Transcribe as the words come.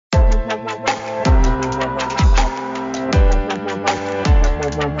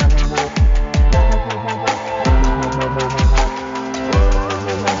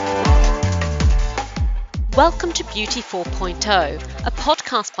Welcome to Beauty 4.0, a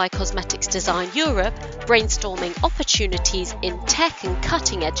podcast by Cosmetics Design Europe, brainstorming opportunities in tech and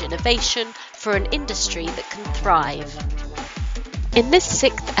cutting-edge innovation for an industry that can thrive. In this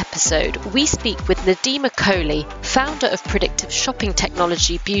sixth episode, we speak with Nidhima Kohli, founder of predictive shopping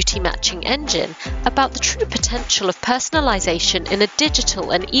technology Beauty Matching Engine, about the true potential of personalisation in a digital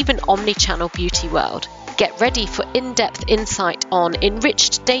and even omni-channel beauty world. Get ready for in-depth insight on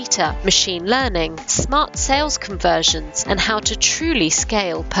enriched data, machine learning, smart sales conversions, and how to truly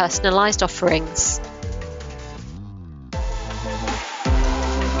scale personalised offerings.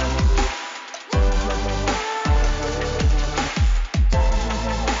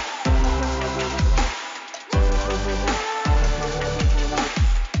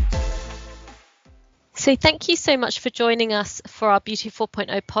 So thank you so much for joining us for our Beauty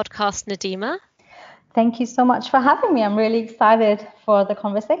 4.0 podcast, Nidhima. Thank you so much for having me. I'm really excited for the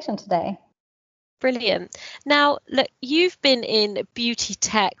conversation today. Brilliant. Now, look, you've been in beauty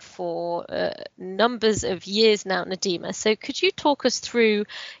tech for numbers of years now, Nidhima. So could you talk us through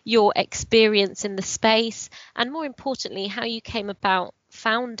your experience in the space and more importantly, how you came about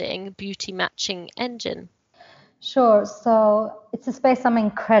founding Beauty Matching Engine? Sure. So it's a space I'm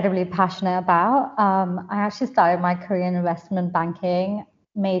incredibly passionate about. I actually started my career in investment banking,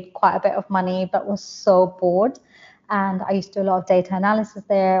 made quite a bit of money, but was so bored. And I used to do a lot of data analysis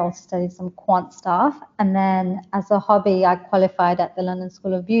there, also studied some quant stuff. And then as a hobby, I qualified at the London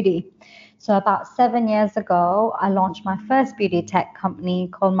School of Beauty. So about 7 years ago, I launched my first beauty tech company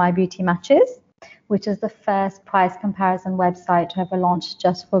called My Beauty Matches, which is the first price comparison website to ever launch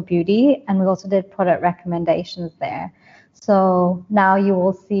just for beauty. And we also did product recommendations there. So now you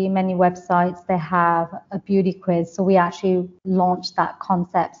will see many websites, they have a beauty quiz. So we actually launched that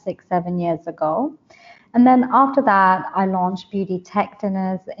concept 6-7 years ago. And then after that, I launched beauty tech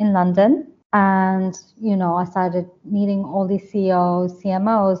dinners in London. And, I started meeting all these CEOs,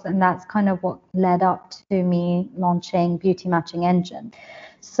 CMOs, and that's kind of what led up to me launching Beauty Matching Engine.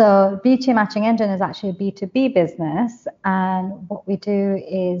 So Beauty Matching Engine is actually a B2B business. And what we do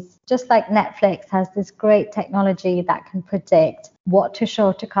is, just like Netflix has this great technology that can predict what to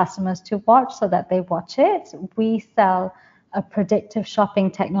show to customers to watch so that they watch it, we sell a predictive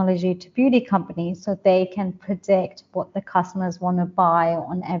shopping technology to beauty companies so they can predict what the customers want to buy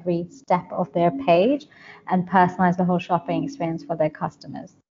on every step of their page and personalize the whole shopping experience for their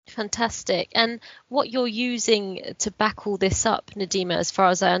customers. Fantastic. And what you're using to back all this up, Nidhima, as far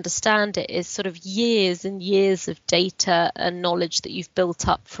as I understand it, is sort of years and years of data and knowledge that you've built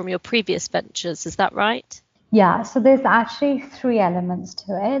up from your previous ventures. Is that right? Yeah, so there's actually 3 elements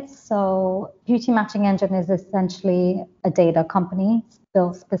to it. So Beauty Matching Engine is essentially a data company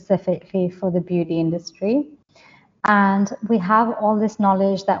built specifically for the beauty industry. And we have all this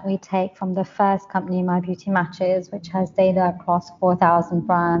knowledge that we take from the first company, My Beauty Matches, which has data across 4,000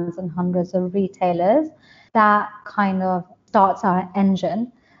 brands and hundreds of retailers. That kind of starts our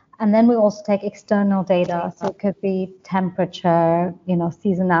engine. And then we also take external data. So it could be temperature,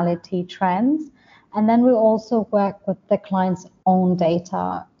 seasonality trends. And then we also work with the client's own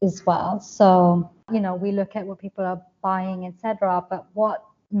data as well. So, we look at what people are buying, etc. But what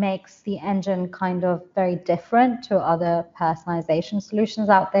makes the engine kind of very different to other personalization solutions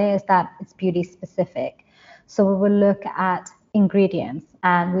out there is that it's beauty specific. So we will look at ingredients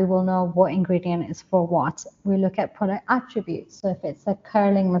and we will know what ingredient is for what. We look at product attributes. So if it's a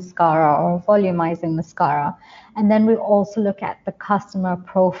curling mascara or a volumizing mascara. And then we also look at the customer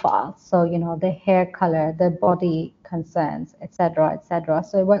profile. So, the hair color, the body concerns, etc., etc.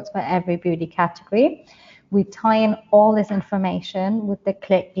 So it works for every beauty category. We tie in all this information with the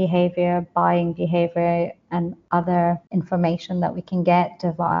click behavior, buying behavior, and other information that we can get,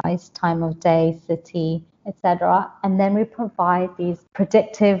 device, time of day, city, etc. And then we provide these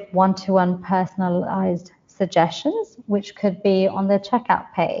predictive one-to-one personalized suggestions, which could be on the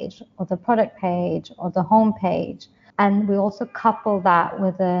checkout page or the product page or the home page. And we also couple that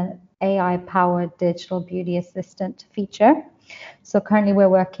with an AI-powered digital beauty assistant feature. So currently we're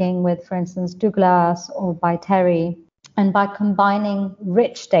working with, for instance, Douglas or by Terry. And by combining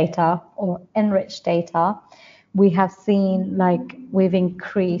rich data or enriched data, we have seen we've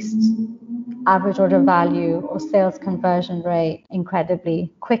increased average order value or sales conversion rate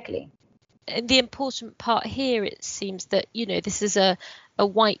incredibly quickly. And the important part here, it seems that, this is a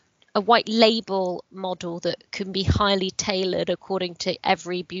white label model that can be highly tailored according to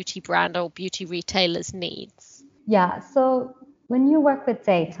every beauty brand or beauty retailer's needs. Yeah, so when you work with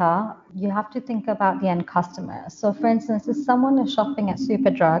data, you have to think about the end customer. So for instance, if someone is shopping at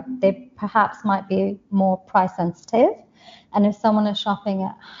Superdrug, they perhaps might be more price sensitive. And if someone is shopping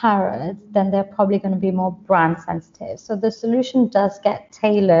at Harrods, then they're probably going to be more brand sensitive. So the solution does get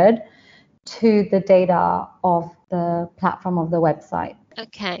tailored to the data of the platform of the website.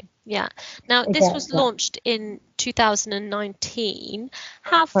 Okay, yeah. Now, this Again, was launched in 2019.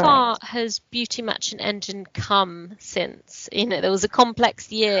 How correct. far has Beauty Matching Engine come since? There was a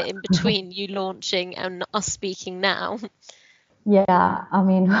complex year in between you launching and us speaking now. Yeah, I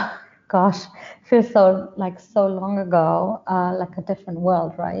mean, gosh, feels so long ago, like a different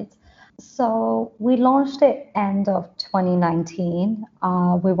world, right? So we launched it end of 2019.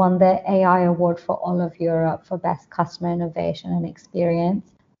 We won the AI award for all of Europe for best customer innovation and experience.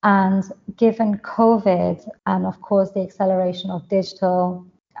 And given COVID and of course the acceleration of digital,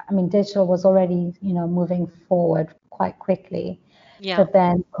 I mean, digital was already, moving forward quite quickly, Yeah. but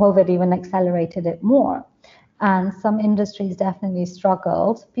then COVID even accelerated it more. And some industries definitely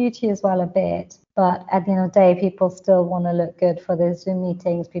struggled, beauty as well a bit. But at the end of the day, people still want to look good for their Zoom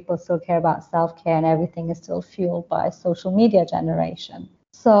meetings. People still care about self-care, and everything is still fueled by social media generation.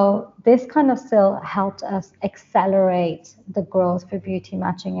 So this kind of still helped us accelerate the growth for Beauty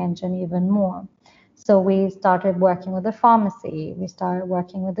Matching Engine even more. So we started working with a pharmacy. We started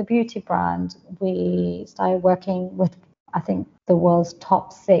working with a beauty brand. We started working with, I think, the world's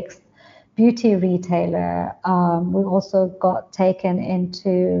top 6 beauty retailer. We also got taken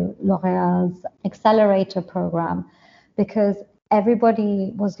into L'Oréal's accelerator program because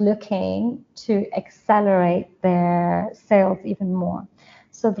everybody was looking to accelerate their sales even more.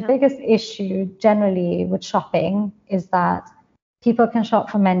 So the biggest issue generally with shopping is that people can shop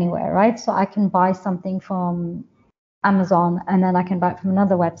from anywhere, right? So I can buy something from Amazon and then I can buy it from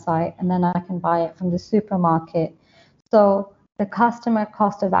another website and then I can buy it from the supermarket. So the customer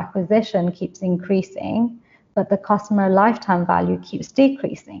cost of acquisition keeps increasing, but the customer lifetime value keeps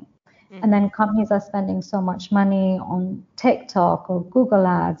decreasing. And then companies are spending so much money on TikTok or Google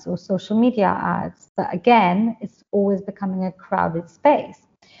ads or social media ads. But again, it's always becoming a crowded space.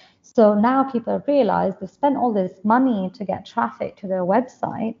 So now people have realized they've spent all this money to get traffic to their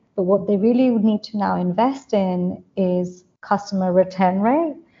website, but what they really need to now invest in is customer return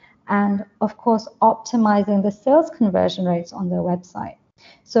rate and, of course, optimizing the sales conversion rates on their website.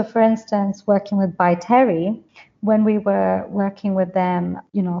 So, for instance, working with By Terry, when we were working with them,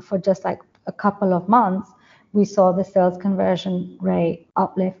 for just like a couple of months, we saw the sales conversion rate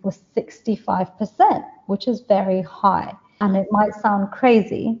uplift was 65%, which is very high. And it might sound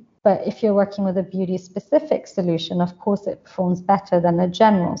crazy, but if you're working with a beauty-specific solution, of course, it performs better than a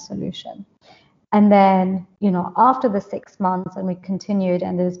general solution. And then, after the 6 months and we continued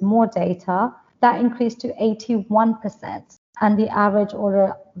and there's more data, that increased to 81%. And the average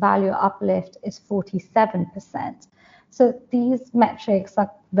order value uplift is 47%. So these metrics are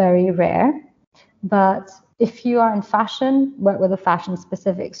very rare. But if you are in fashion, work with a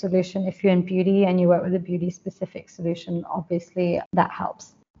fashion-specific solution. If you're in beauty and you work with a beauty-specific solution, obviously that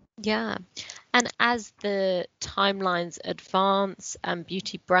helps. Yeah. And as the timelines advance and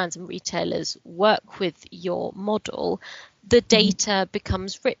beauty brands and retailers work with your model, the data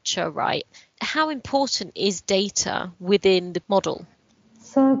becomes richer, right? How important is data within the model?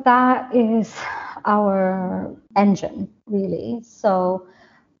 So that is our engine, really. So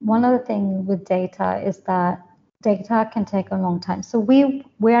one other thing with data is that data can take a long time. So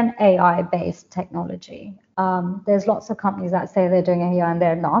we're an AI-based technology. There's lots of companies that say they're doing AI and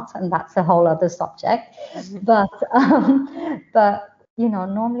they're not, and that's a whole other subject. But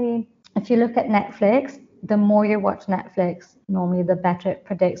normally, if you look at Netflix, the more you watch Netflix, normally the better it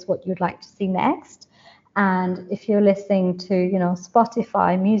predicts what you'd like to see next. And if you're listening to,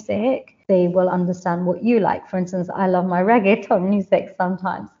 Spotify music, they will understand what you like. For instance, I love my reggaeton music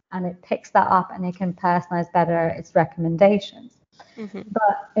sometimes, and it picks that up and it can personalize better its recommendations.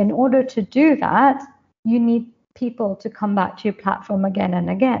 But in order to do that, you need people to come back to your platform again and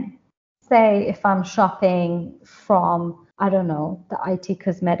again. Say if I'm shopping from, I don't know, the IT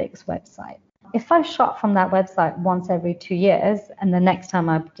Cosmetics website. If I shop from that website once every 2 years, and the next time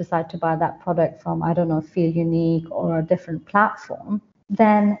I decide to buy that product from, I don't know, Feel Unique or a different platform,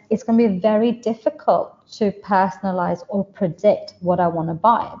 then it's going to be very difficult to personalize or predict what I want to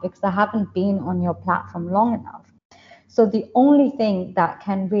buy because I haven't been on your platform long enough. So the only thing that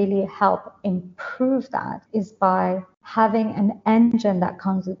can really help improve that is by having an engine that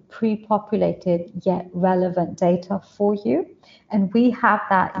comes with pre-populated yet relevant data for you. And we have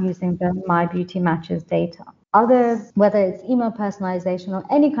that using the My Beauty Matches data. Whether it's email personalization or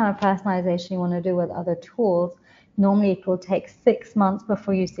any kind of personalization you want to do with other tools, normally it will take 6 months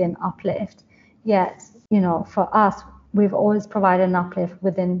before you see an uplift. Yet, for us, we've always provided an uplift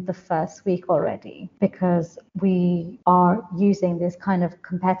within the first week already, because we are using this kind of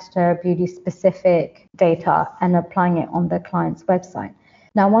competitor beauty specific data and applying it on the client's website.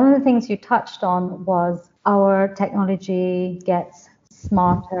 Now, one of the things you touched on was our technology gets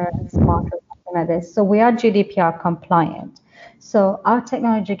smarter and smarter at this. So we are GDPR compliant. So our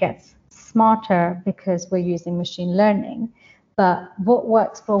technology gets smarter because we're using machine learning. But what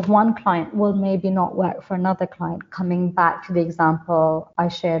works for one client will maybe not work for another client. Coming back to the example I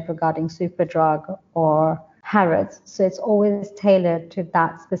shared regarding Superdrug or Harrods. So it's always tailored to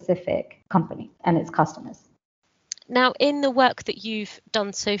that specific company and its customers. Now, in the work that you've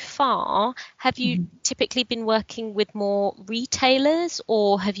done so far, have you typically been working with more retailers,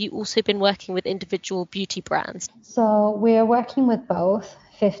 or have you also been working with individual beauty brands? So we're working with both,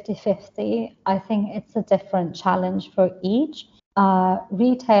 50-50. I think it's a different challenge for each.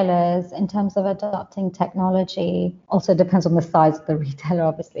 Retailers, in terms of adopting technology, also depends on the size of the retailer,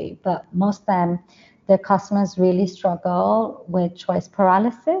 obviously, but most of them, their customers really struggle with choice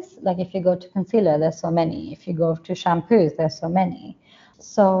paralysis. Like if you go to concealer, there's so many. If you go to shampoos, there's so many.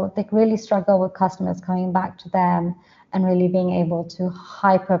 So they really struggle with customers coming back to them and really being able to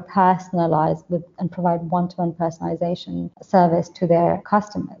hyper personalize with and provide one-to-one personalization service to their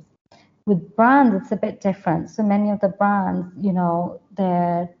customers. With brands, it's a bit different. So many of the brands,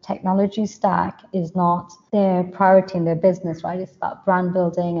 their technology stack is not their priority in their business, right? It's about brand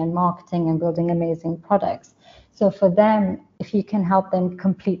building and marketing and building amazing products. So for them, if you can help them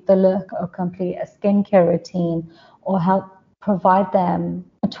complete the look or complete a skincare routine or help provide them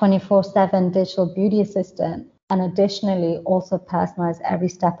a 24/7 digital beauty assistant and additionally also personalize every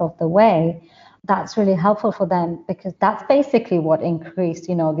step of the way, that's really helpful for them, because that's basically what increased,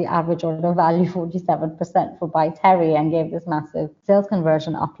 the average order value 47% for By Terry and gave this massive sales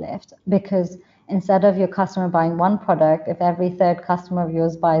conversion uplift. Because instead of your customer buying one product, if every third customer of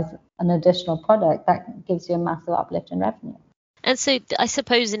yours buys an additional product, that gives you a massive uplift in revenue. And so I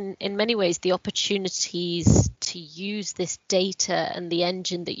suppose in many ways, the opportunities to use this data and the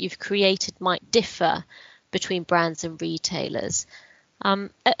engine that you've created might differ between brands and retailers. Are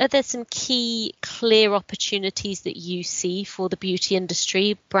there some key, clear opportunities that you see for the beauty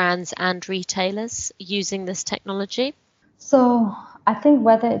industry, brands and retailers, using this technology? So I think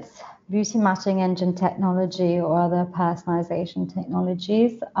whether it's beauty matching engine technology or other personalization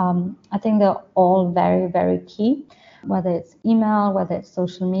technologies, I think they're all very, very key, whether it's email, whether it's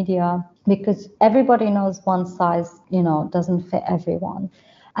social media, because everybody knows one size, doesn't fit everyone.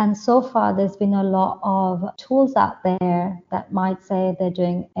 And so far, there's been a lot of tools out there that might say they're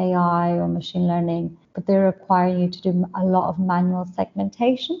doing AI or machine learning, but they require you to do a lot of manual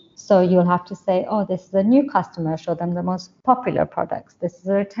segmentation. So you'll have to say, oh, this is a new customer, show them the most popular products. This is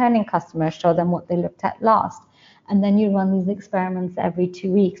a returning customer, show them what they looked at last. And then you run these experiments every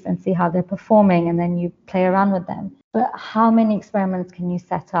 2 weeks and see how they're performing, and then you play around with them. But how many experiments can you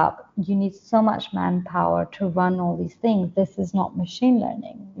set up? You need so much manpower to run all these things. This is not machine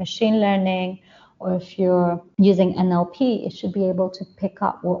learning. Machine learning, or if you're using NLP, it should be able to pick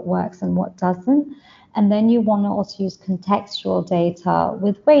up what works and what doesn't. And then you want to also use contextual data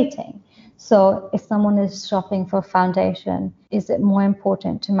with weighting. So if someone is shopping for foundation, is it more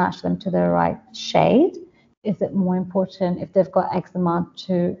important to match them to the right shade? Is it more important, if they've got eczema,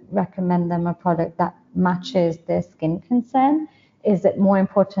 to recommend them a product that matches their skin concern? Is it more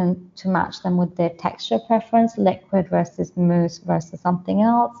important to match them with their texture preference, liquid versus mousse versus something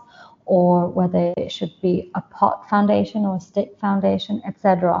else? Or whether it should be a pot foundation or a stick foundation,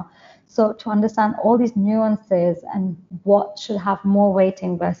 etc. So to understand all these nuances and what should have more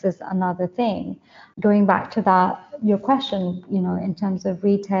weighting versus another thing. Going back to that, your question, in terms of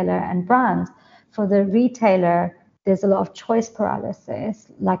retailer and brands, for the retailer, there's a lot of choice paralysis,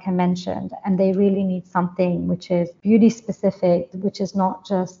 like I mentioned, and they really need something which is beauty specific, which is not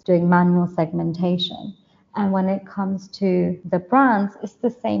just doing manual segmentation. And when it comes to the brands, it's the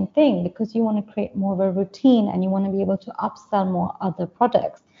same thing, because you want to create more of a routine and you want to be able to upsell more other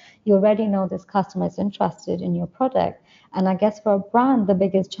products. You already know this customer is interested in your product. And I guess for a brand, the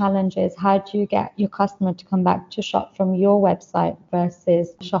biggest challenge is how do you get your customer to come back to shop from your website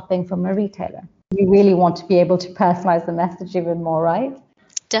versus shopping from a retailer? You really want to be able to personalize the message even more, right?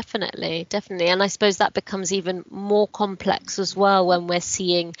 Definitely. And I suppose that becomes even more complex as well when we're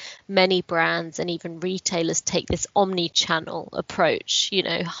seeing many brands and even retailers take this omni-channel approach,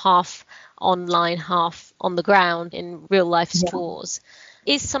 half online, half on the ground in real life stores.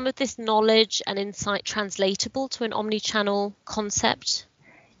 Is some of this knowledge and insight translatable to an omni-channel concept?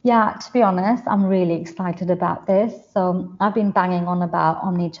 Yeah, to be honest, I'm really excited about this. So I've been banging on about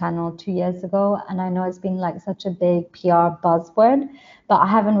omni-channel 2 years ago, and I know it's been like such a big PR buzzword, but I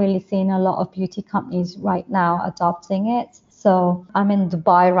haven't really seen a lot of beauty companies right now adopting it. So I'm in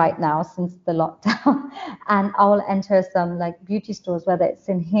Dubai right now since the lockdown, and I will enter some like beauty stores, whether it's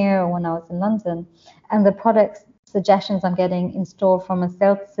in here or when I was in London, and the products suggestions I'm getting in store from a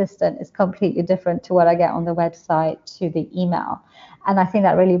sales assistant is completely different to what I get on the website to the email. And I think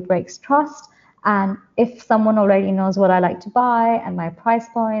that really breaks trust. And if someone already knows what I like to buy and my price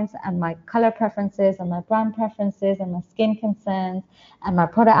points and my color preferences and my brand preferences and my skin concerns and my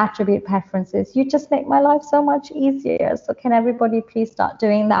product attribute preferences, you just make my life so much easier. So can everybody please start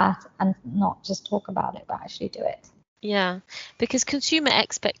doing that and not just talk about it, but actually do it? Yeah, because consumer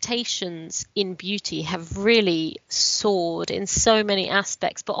expectations in beauty have really soared in so many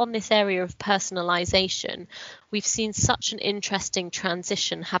aspects. But on this area of personalisation, we've seen such an interesting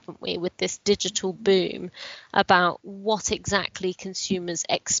transition, haven't we, with this digital boom about what exactly consumers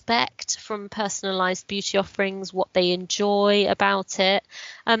expect from personalised beauty offerings, what they enjoy about it.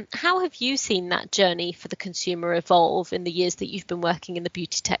 How have you seen that journey for the consumer evolve in the years that you've been working in the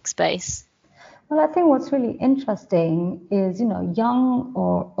beauty tech space? Well, I think what's really interesting is, young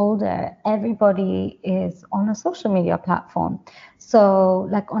or older, everybody is on a social media platform. So,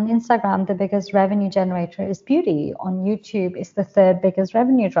 like on Instagram, the biggest revenue generator is beauty. On YouTube, it's the third biggest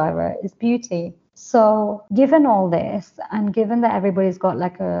revenue driver is beauty. So, given all this, and given that everybody's got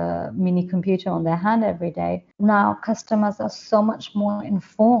like a mini computer on their hand every day, now customers are so much more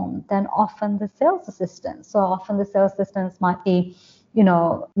informed than often the sales assistants. So, often the sales assistants might be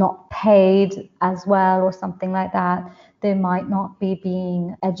not paid as well or something like that. They might not be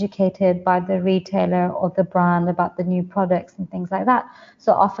being educated by the retailer or the brand about the new products and things like that.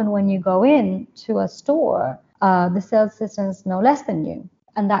 So often when you go in to a store, the sales assistants know less than you.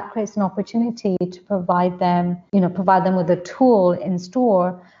 And that creates an opportunity to provide them with a tool in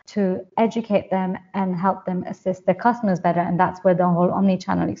store to educate them and help them assist their customers better. And that's where the whole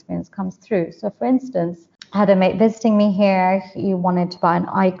omni-channel experience comes through. So for instance, I had a mate visiting me here. He wanted to buy an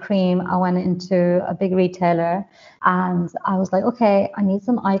eye cream. I went into a big retailer and I was like, okay, I need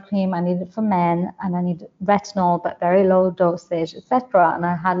some eye cream. I need it for men and I need retinol, but very low dosage, etc. And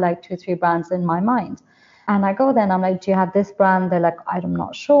I had like 2, 3 brands in my mind. And I go there and I'm like, do you have this brand? They're like, I'm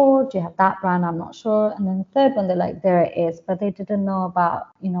not sure. Do you have that brand? I'm not sure. And then the third one, they're like, there it is. But they didn't know about,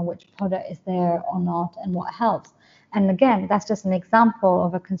 which product is there or not and what helps. And again, that's just an example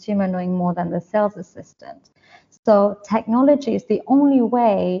of a consumer knowing more than the sales assistant. So technology is the only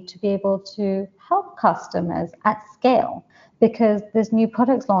way to be able to help customers at scale because there's new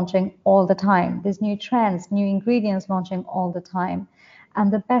products launching all the time. There's new trends, new ingredients launching all the time.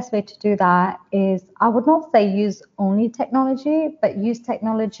 And the best way to do that is, I would not say use only technology, but use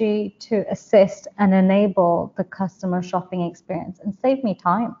technology to assist and enable the customer shopping experience and save me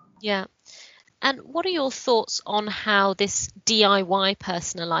time. Yeah. And what are your thoughts on how this DIY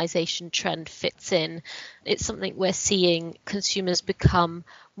personalization trend fits in? It's something we're seeing consumers become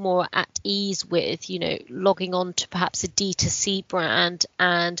more at ease with, logging on to perhaps a D2C brand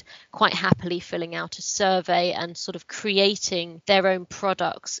and quite happily filling out a survey and sort of creating their own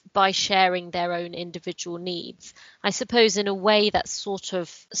products by sharing their own individual needs. I suppose in a way that's sort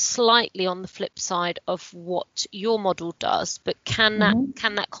of slightly on the flip side of what your model does, but can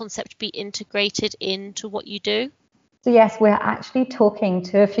that concept be integrated into what you do? So yes, we're actually talking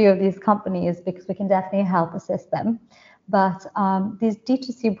to a few of these companies because we can definitely help assist them. But these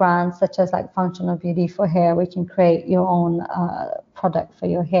D2C brands, such as like Functional Beauty for hair, where you can create your own product for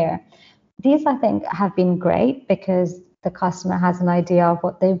your hair, these I think have been great because the customer has an idea of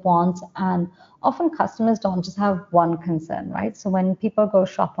what they want, and often customers don't just have one concern, right? So when people go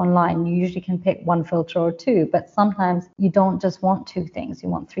shop online, you usually can pick one filter or two, but sometimes you don't just want 2 things, you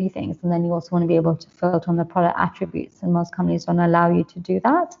want 3 things, and then you also want to be able to filter on the product attributes, and most companies don't allow you to do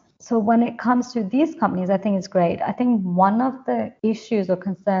that. So when it comes to these companies, I think it's great. I think one of the issues or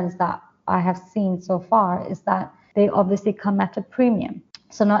concerns that I have seen so far is that they obviously come at a premium.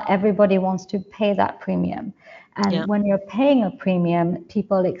 So not everybody wants to pay that premium. And when you're paying a premium,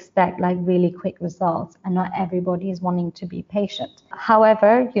 people expect like really quick results, and not everybody is wanting to be patient.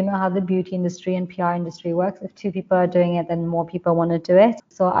 However, you know how the beauty industry and PR industry works. If 2 people are doing it, then more people want to do it.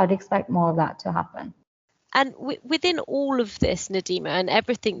 So I'd expect more of that to happen. And within all of this, Nidhima, and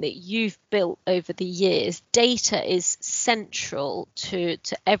everything that you've built over the years, data is central to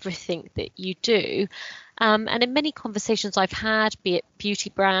everything that you do. And in many conversations I've had, be it beauty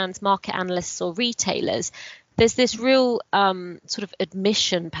brands, market analysts or retailers, There's this real sort of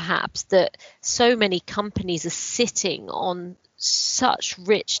admission, perhaps, that so many companies are sitting on such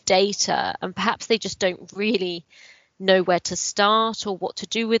rich data, and perhaps they just don't really know where to start or what to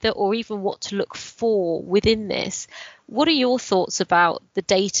do with it, or even what to look for within this. What are your thoughts about the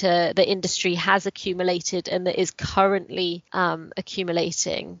data the industry has accumulated and that is currently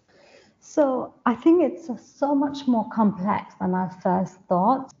accumulating? So I think it's so much more complex than I first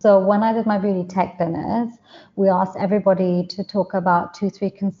thought. So when I did my beauty tech dinners, we asked everybody to talk about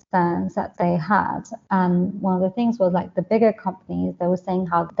 2-3 concerns that they had. And one of the things was like the bigger companies, they were saying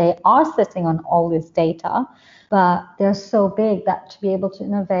how they are sitting on all this data, but they're so big that to be able to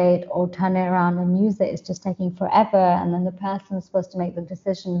innovate or turn it around and use it is just taking forever. And then the person supposed to make the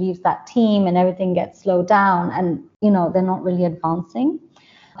decision leaves that team and everything gets slowed down and, they're not really advancing.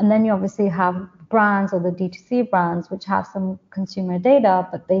 And then you obviously have brands or the D2C brands, which have some consumer data,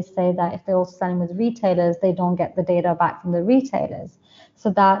 but they say that if they're also selling with retailers, they don't get the data back from the retailers.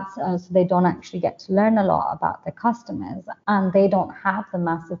 So so they don't actually get to learn a lot about their customers, and they don't have the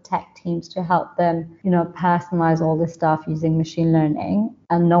massive tech teams to help them, personalize all this stuff using machine learning.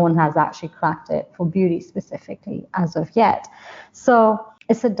 And no one has actually cracked it for beauty specifically as of yet. So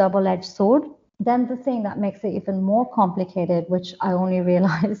it's a double-edged sword. Then the thing that makes it even more complicated, which I only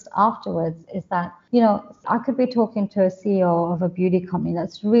realized afterwards, is that, I could be talking to a CEO of a beauty company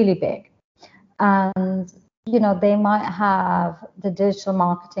that's really big. And, they might have the digital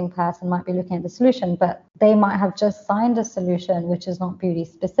marketing person might be looking at the solution, but they might have just signed a solution which is not beauty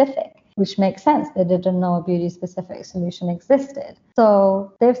specific, which makes sense. They didn't know a beauty specific solution existed.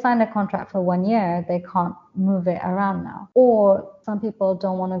 So they've signed a contract for 1 year. They can't move it around now. Or some people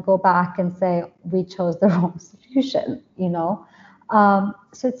don't want to go back and say, we chose the wrong solution,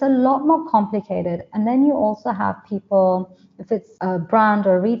 So it's a lot more complicated. And then you also have people, if it's a brand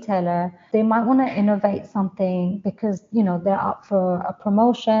or a retailer, they might want to innovate something because, they're up for a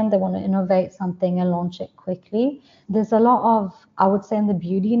promotion. They want to innovate something and launch it quickly. There's a lot of, I would say in the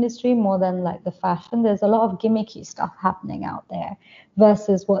beauty industry, more than like the fashion, there's a lot of gimmicky stuff happening out there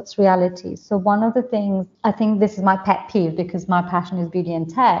versus what's reality. So one of the things, I think this is my pet peeve because my passion is beauty and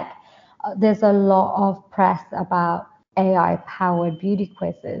tech. There's a lot of press about AI-powered beauty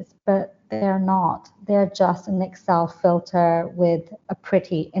quizzes, but they're not. They're just an Excel filter with a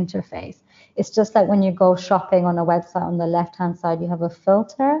pretty interface. It's just like when you go shopping on a website, on the left-hand side, you have a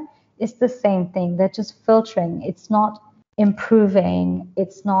filter. It's the same thing. They're just filtering. It's not improving.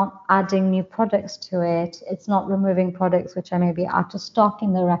 It's not adding new products to it. It's not removing products which are maybe out of stock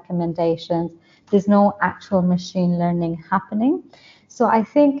in the recommendations. There's no actual machine learning happening. So I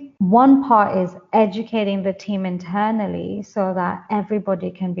think one part is educating the team internally so that everybody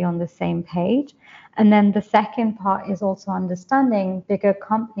can be on the same page. And then the second part is also understanding bigger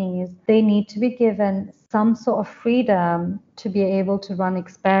companies, they need to be given some sort of freedom to be able to run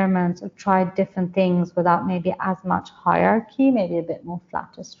experiments or try different things without maybe as much hierarchy, maybe a bit more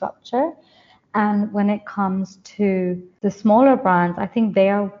flatter structure. And when it comes to the smaller brands, I think they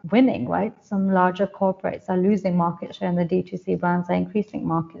are winning, right? Some larger corporates are losing market share and the D2C brands are increasing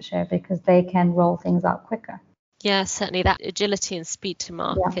market share because they can roll things out quicker. Yeah, certainly that agility and speed to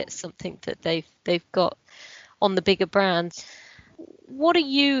market is something that they've got on the bigger brands. What are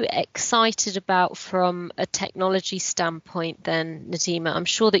you excited about from a technology standpoint then, Nidhima? I'm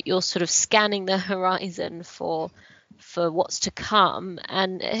sure that you're sort of scanning the horizon for what's to come.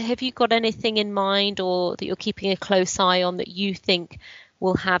 And have you got anything in mind or that you're keeping a close eye on that you think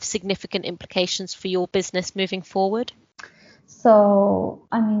will have significant implications for your business moving forward? So,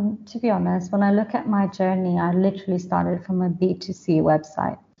 to be honest, when I look at my journey, I literally started from a B2C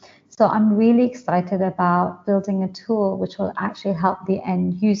website. So I'm really excited about building a tool which will actually help the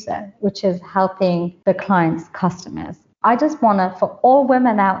end user, which is helping the client's customers. I just want to, for all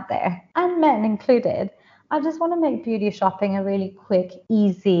women out there, and men included, I just want to make beauty shopping a really quick,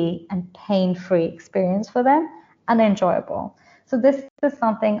 easy, and pain-free experience for them and enjoyable. So this is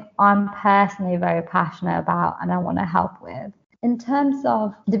something I'm personally very passionate about and I want to help with. In terms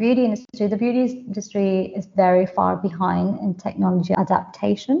of the beauty industry is very far behind in technology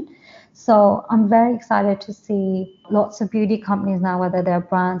adaptation. So I'm very excited to see lots of beauty companies now, whether they're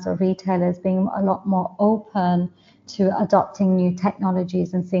brands or retailers, being a lot more open to adopting new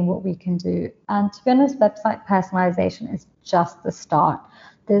technologies and seeing what we can do. And to be honest, website personalization is just the start.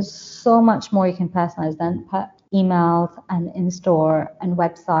 There's so much more you can personalize than emails and in-store and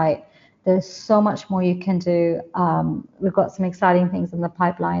website. There's so much more you can do. We've got some exciting things in the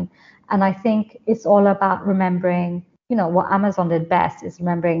pipeline. And I think it's all about remembering, what Amazon did best is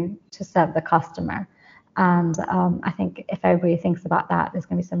remembering to serve the customer. And I think if everybody thinks about that, there's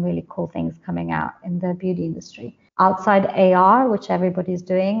going to be some really cool things coming out in the beauty industry. Outside AR, which everybody's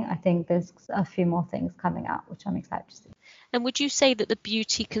doing, I think there's a few more things coming out, which I'm excited to see. And would you say that the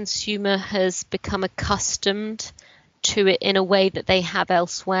beauty consumer has become accustomed to it in a way that they have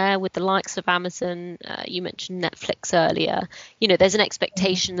elsewhere with the likes of Amazon? You mentioned Netflix earlier. There's an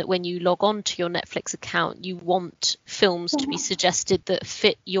expectation that when you log on to your Netflix account, you want films to be suggested that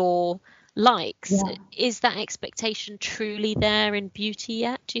fit your likes. Yeah. Is that expectation truly there in beauty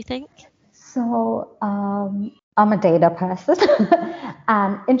yet, do you think? So I'm a data person.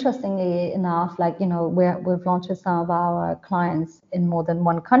 And interestingly enough, we've launched with some of our clients in more than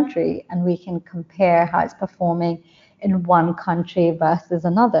one country, and we can compare how it's performing in one country versus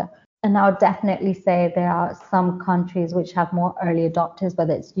another. And I would definitely say there are some countries which have more early adopters,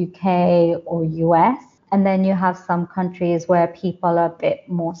 whether it's UK or US. And then you have some countries where people are a bit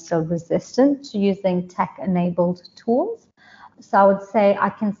more still resistant to using tech-enabled tools. So I would say I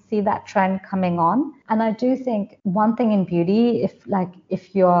can see that trend coming on. And I do think one thing in beauty,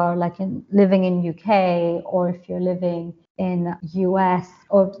 if you're living in UK, or if you're living in US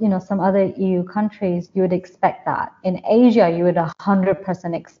or some other EU countries, you would expect that. In Asia, you would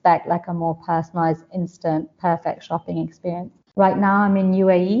 100% expect a more personalized, instant, perfect shopping experience. Right now, I'm in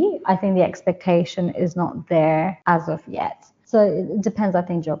UAE. I think the expectation is not there as of yet. So it depends, I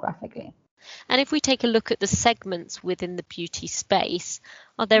think, geographically. And if we take a look at the segments within the beauty space,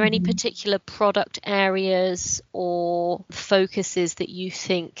 are there any particular product areas or focuses that you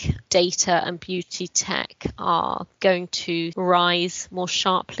think data and beauty tech are going to rise more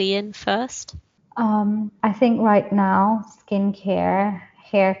sharply in first? I think right now, skincare,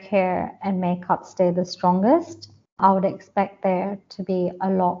 hair care, and makeup stay the strongest. I would expect there to be a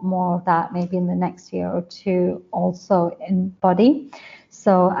lot more of that maybe in the next year or two, also in body.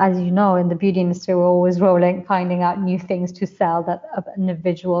 So as you know, in the beauty industry, we're always finding out new things to sell that an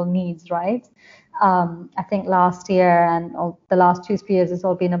individual needs, right? I think last year and the last 2 years, it's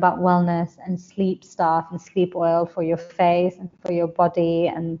all been about wellness and sleep stuff and sleep oil for your face and for your body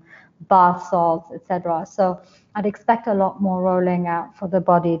and bath salts, etc. So I'd expect a lot more rolling out for the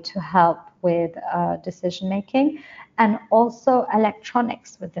body to help with decision making, and also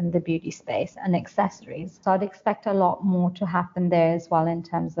electronics within the beauty space and accessories. So I'd expect a lot more to happen there as well in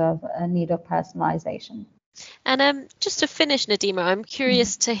terms of a need of personalization. And just to finish, Nidhima, I'm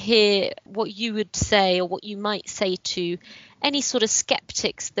curious to hear what you would say, or what you might say to any sort of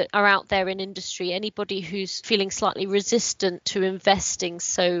skeptics that are out there in industry, anybody who's feeling slightly resistant to investing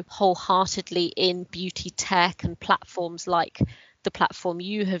so wholeheartedly in beauty tech and platforms like the platform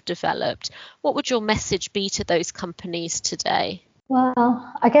you have developed. What would your message be to those companies today? Well,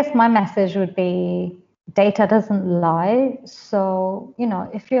 I guess my message would be data doesn't lie. So,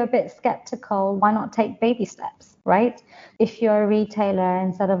 if you're a bit skeptical, why not take baby steps, right? If you're a retailer,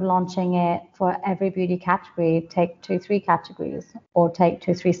 instead of launching it for every beauty category, take 2-3 categories, or take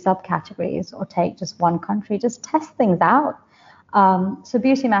 2-3 subcategories, or take just one country, just test things out. So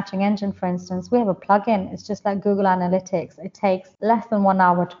Beauty Matching Engine, for instance, we have a plugin. It's just like Google Analytics. It takes less than 1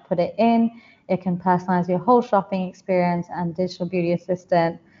 hour to put it in. It can personalize your whole shopping experience and digital beauty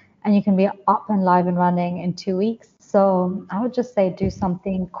assistant, and you can be up and live and running in 2 weeks. So I would just say do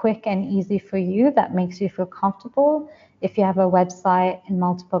something quick and easy for you that makes you feel comfortable. If you have a website in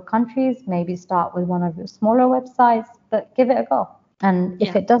multiple countries, maybe start with one of your smaller websites, but give it a go. And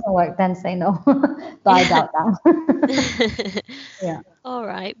if it doesn't work, then say no. But I doubt that. Yeah. All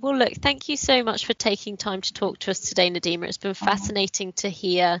right. Well, look, thank you so much for taking time to talk to us today, Nidhima. It's been fascinating to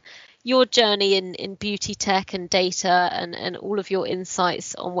hear your journey in beauty tech and data, and all of your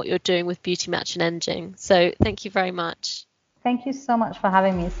insights on what you're doing with Beauty Matching Engine. So thank you very much. Thank you so much for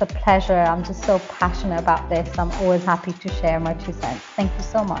having me. It's a pleasure. I'm just so passionate about this. I'm always happy to share my 2 cents. Thank you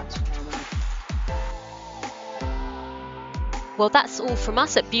so much. Well, that's all from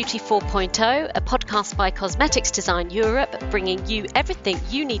us at Beauty 4.0, a podcast by Cosmetics Design Europe, bringing you everything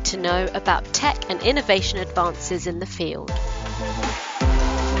you need to know about tech and innovation advances in the field.